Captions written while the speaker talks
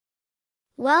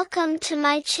Welcome to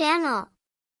my channel.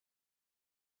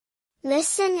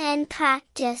 Listen and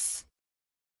practice.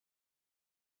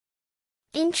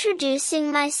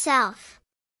 Introducing myself.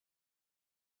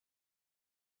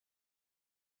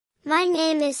 My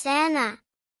name is Anna.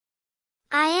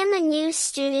 I am a new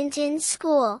student in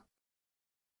school.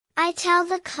 I tell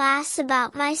the class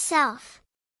about myself.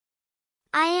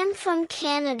 I am from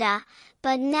Canada,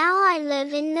 but now I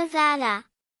live in Nevada.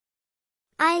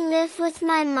 I live with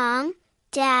my mom,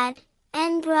 dad,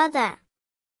 and brother.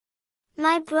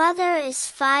 My brother is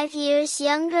 5 years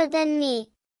younger than me.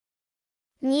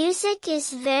 Music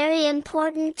is very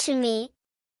important to me.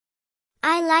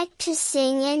 I like to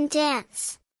sing and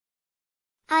dance.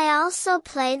 I also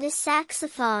play the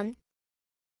saxophone.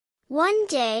 One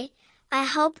day, I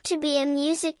hope to be a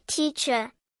music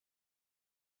teacher.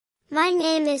 My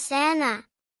name is Anna.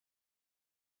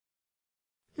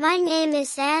 My name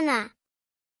is Anna.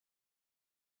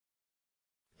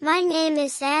 My name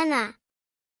is Anna.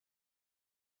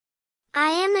 I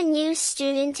am a new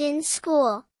student in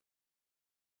school.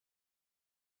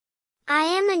 I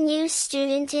am a new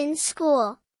student in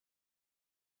school.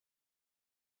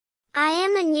 I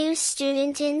am a new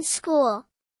student in school.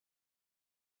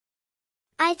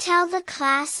 I tell the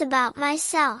class about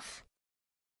myself.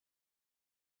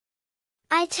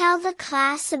 I tell the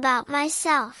class about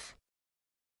myself.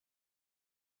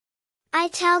 I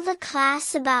tell the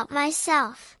class about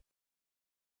myself.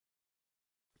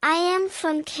 I am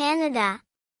from Canada.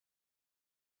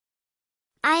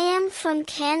 I am from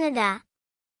Canada.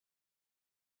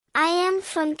 I am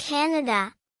from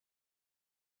Canada.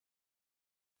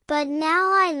 But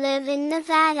now I live in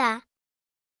Nevada.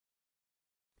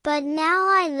 But now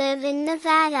I live in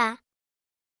Nevada.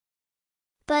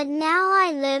 But now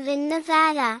I live in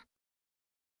Nevada.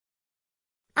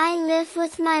 I live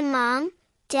with my mom,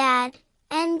 dad,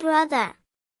 and brother.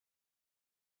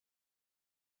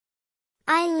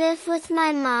 I live with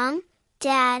my mom,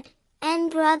 dad, and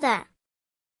brother.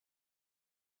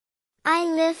 I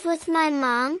live with my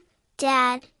mom,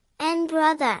 dad, and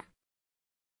brother.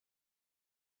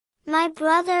 My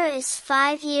brother is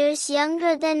 5 years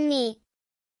younger than me.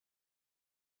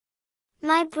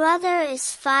 My brother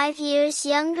is 5 years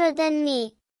younger than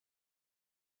me.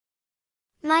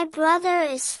 My brother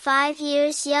is 5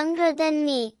 years younger than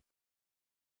me.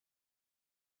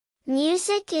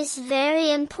 Music is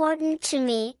very important to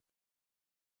me.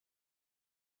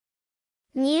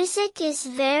 Music is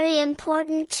very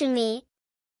important to me.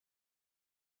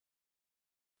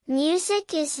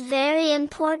 Music is very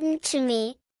important to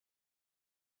me.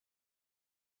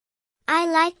 I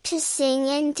like to sing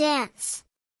and dance.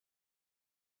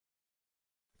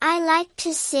 I like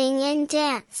to sing and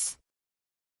dance.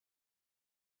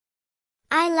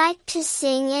 I like to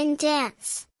sing and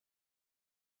dance.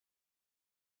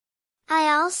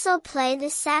 I also play the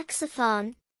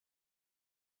saxophone.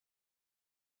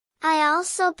 I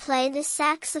also play the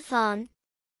saxophone.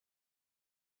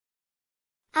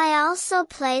 I also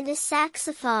play the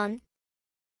saxophone.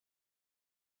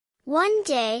 One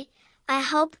day, I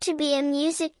hope to be a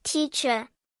music teacher.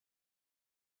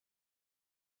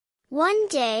 One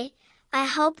day, I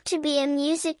hope to be a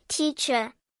music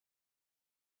teacher.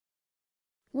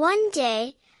 One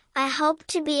day, I hope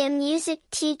to be a music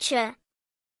teacher.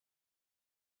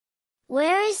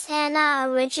 Where is Anna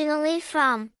originally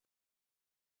from?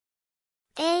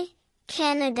 A.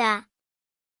 Canada.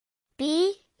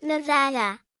 B.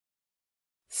 Nevada.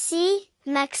 C.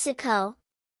 Mexico.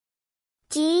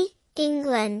 D.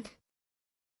 England.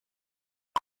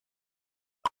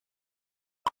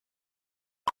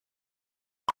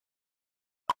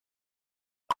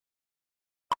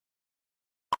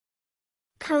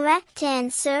 Correct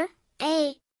answer,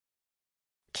 A.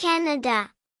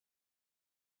 Canada.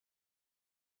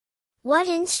 What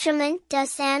instrument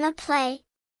does Anna play?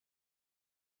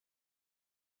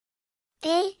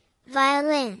 A.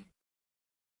 Violin.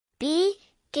 B.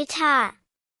 Guitar.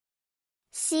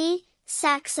 C.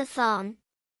 Saxophone.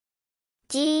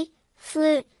 D.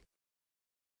 Flute.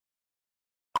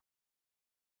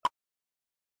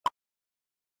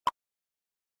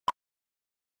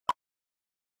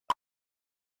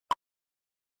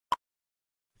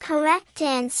 Correct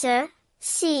answer,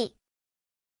 C.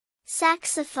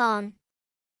 Saxophone.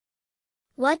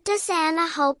 What does Anna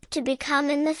hope to become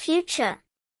in the future?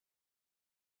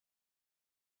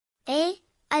 A.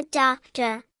 A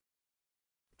doctor.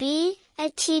 B. A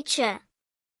teacher.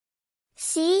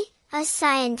 C. A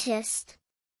scientist.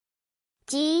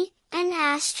 D. An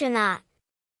astronaut.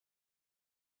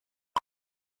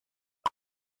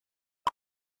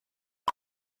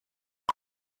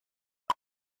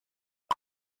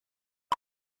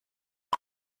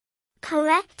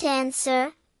 Correct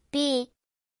answer, B.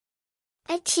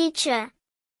 A teacher.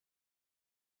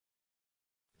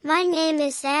 My name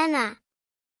is Anna.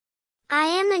 I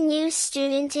am a new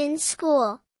student in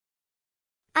school.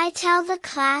 I tell the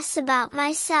class about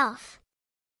myself.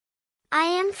 I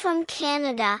am from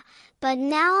Canada, but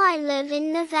now I live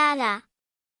in Nevada.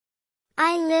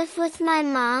 I live with my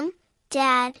mom,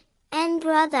 dad, and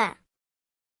brother.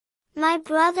 My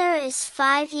brother is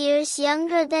 5 years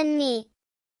younger than me.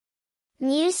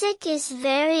 Music is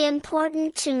very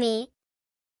important to me.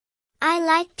 I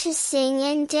like to sing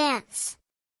and dance.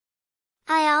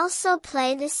 I also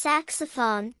play the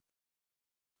saxophone.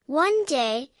 One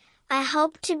day, I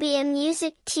hope to be a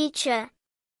music teacher.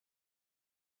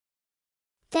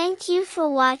 Thank you for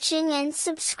watching and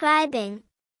subscribing.